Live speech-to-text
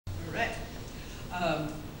right.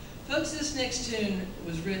 Folks, this next tune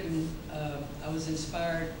was written, I was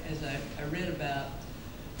inspired as I read about,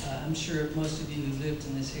 I'm sure most of you who lived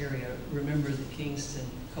in this area remember the Kingston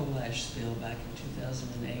coal ash spill back in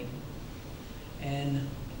 2008. And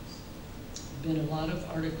been a lot of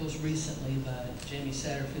articles recently by Jamie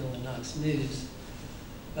Satterfield in Knox News,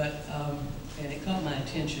 but, and it caught my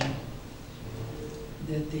attention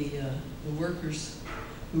that the workers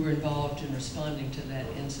who were involved in responding to that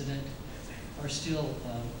incident are still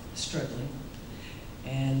struggling.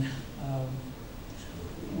 And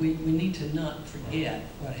we need to not forget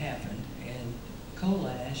what happened. And coal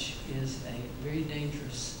ash is a very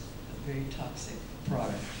dangerous, very toxic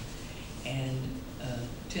product. And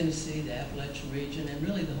Tennessee, the Appalachian region, and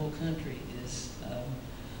really the whole country is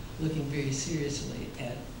looking very seriously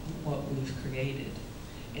at what we've created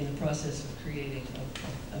in the process of creating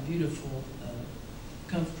a beautiful,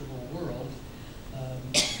 comfortable world.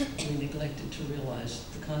 We neglected to realize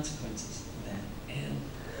the consequences of that. And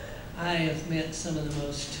I have met some of the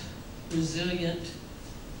most resilient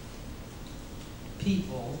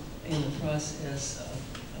people in the process of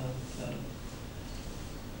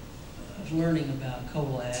learning about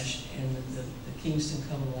coal ash and the Kingston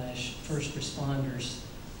coal ash first responders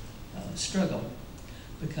struggle,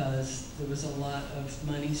 because there was a lot of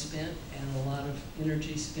money spent and a lot of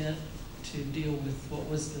energy spent to deal with what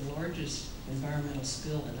was the largest environmental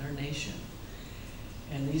spill in our nation.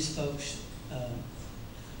 And these folks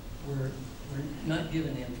were not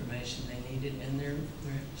given the information they needed, and they're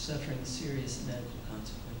suffering serious medical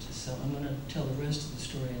consequences. So I'm going to tell the rest of the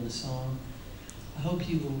story in the song. I hope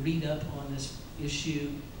you will read up on this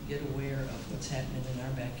issue, get aware of what's happening in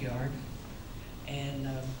our backyard. And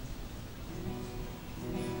I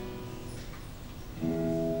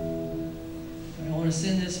want to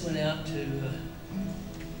send this one out to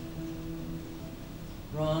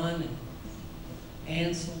Ron and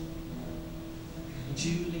Ansel and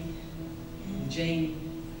Julie and Jamie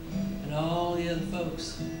and all the other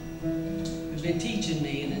folks who've been teaching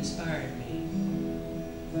me and inspired me.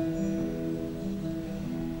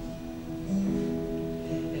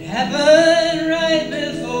 It happened right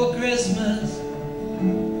before Christmas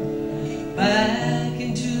back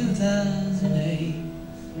in 2008.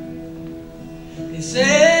 They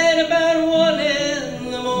said about 1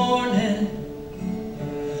 in the morning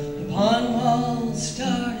the pond walls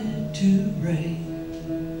started to break.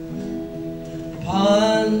 The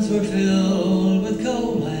ponds were filled with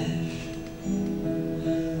coal ash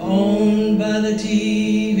owned by the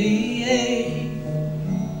TVA.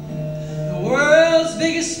 The world's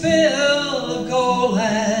biggest spill of coal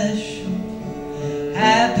ash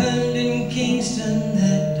happened in Kingston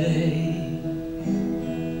that day.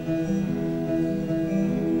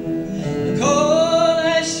 The coal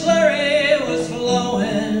ash slurry was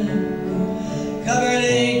flowing, covered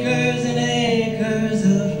acres and acres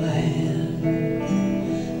of land,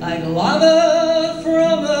 like lava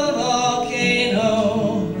from a volcano.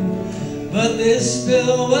 But this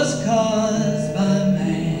spill was caused by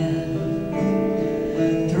man.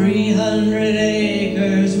 300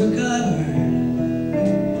 acres were covered.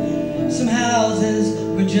 Some houses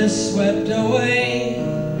were just swept away.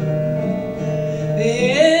 The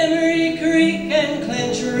Emery Creek and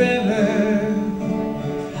Clinch River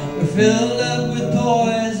were filled up with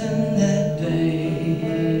poison that day.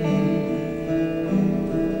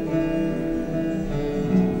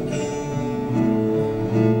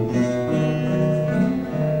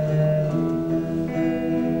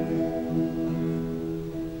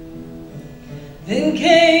 Then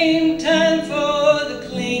came time for the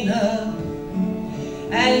cleanup,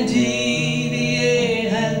 and TVA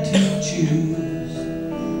had to choose.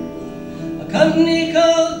 A company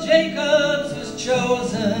called Jacobs was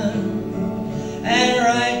chosen, and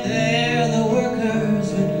right there the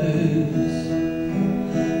workers would lose.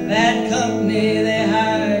 That company they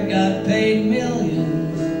hired got paid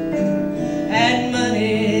millions, had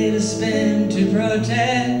money to spend to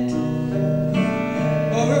protect.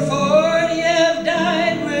 Over 40 have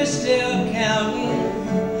died, we're still counting.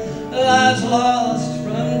 Lives lost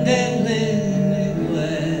from deadly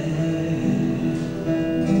neglect.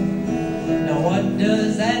 Now what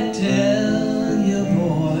does that tell you,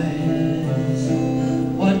 boys?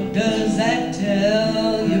 What does that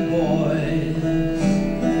tell you, boys?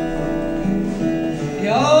 The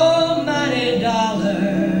almighty dollar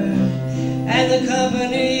and the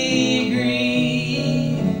company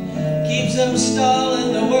greed keeps them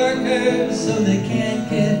stalling the workers so they can't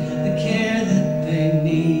get the care that they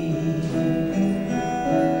need.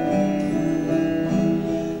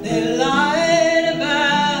 They lied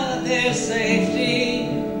about their safety.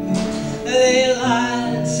 They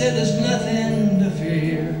lied, said there's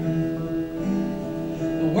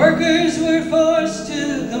They're forced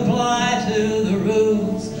to comply to the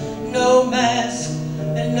rules. No mask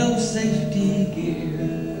and no safety gear.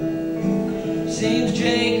 Seems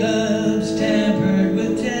Jacob's tampered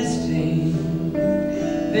with testing.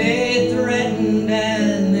 They threatened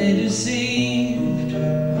and they deceived.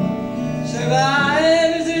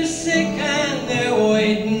 Survivors are sick and they're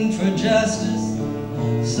waiting for justice.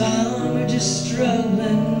 Some are just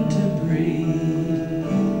struggling to breathe.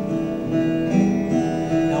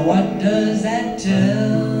 Now what does that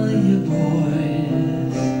tell you,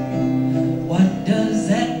 boys? What does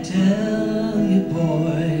that tell you,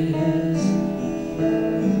 boys?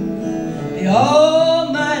 The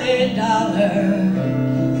almighty dollar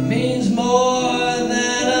means more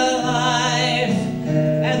than a life,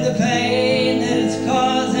 and the pain that it's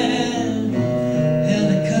causing, hell,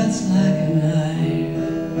 it cuts like a knife.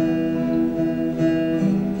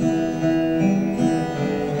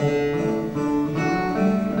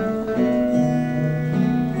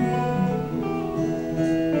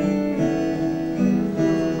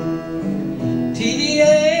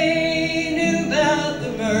 TVA knew about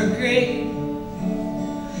the mercury,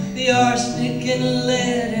 the arsenic and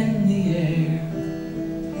lead in the air.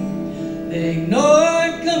 They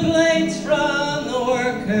ignored complaints from the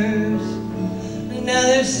workers, and now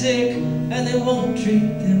they're sick and they won't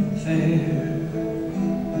treat them fair.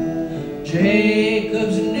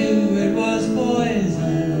 Jacobs knew it was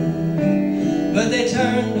poison, but they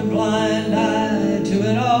turned a blind eye to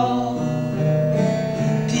it all.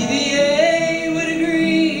 TVA would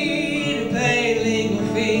agree to pay legal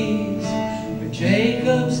fees for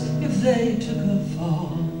Jacobs if they took a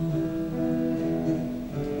fall.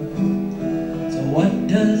 So what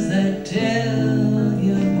does that tell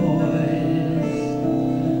you, boys?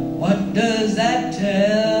 What does that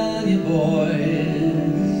tell you,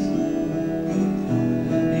 boys?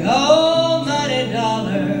 The almighty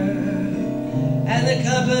dollar and the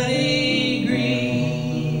company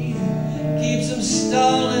greed keeps them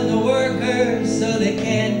stalling the workers so they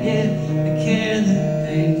can't get the care that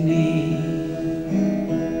they need.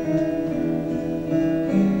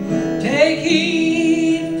 Take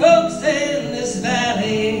heed, folks in this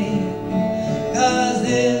valley, 'cause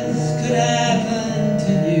this could happen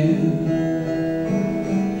to you.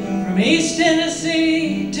 From East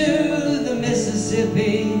Tennessee to the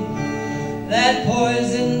Mississippi, that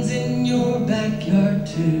poison's in your backyard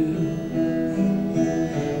too.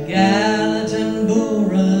 Gallatin, Bull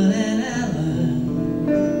Run, and Allen,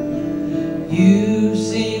 you've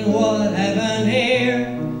seen what happened here.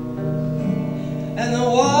 And the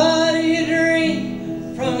water you drink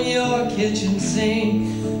from your kitchen sink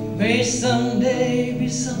may someday be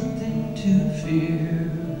something to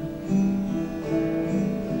fear.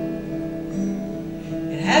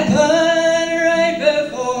 It happened right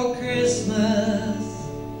before Christmas,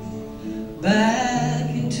 back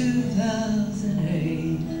in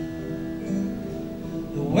 2008.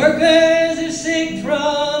 The workers are sick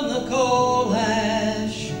from the coal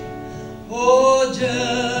ash. Oh,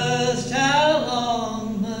 just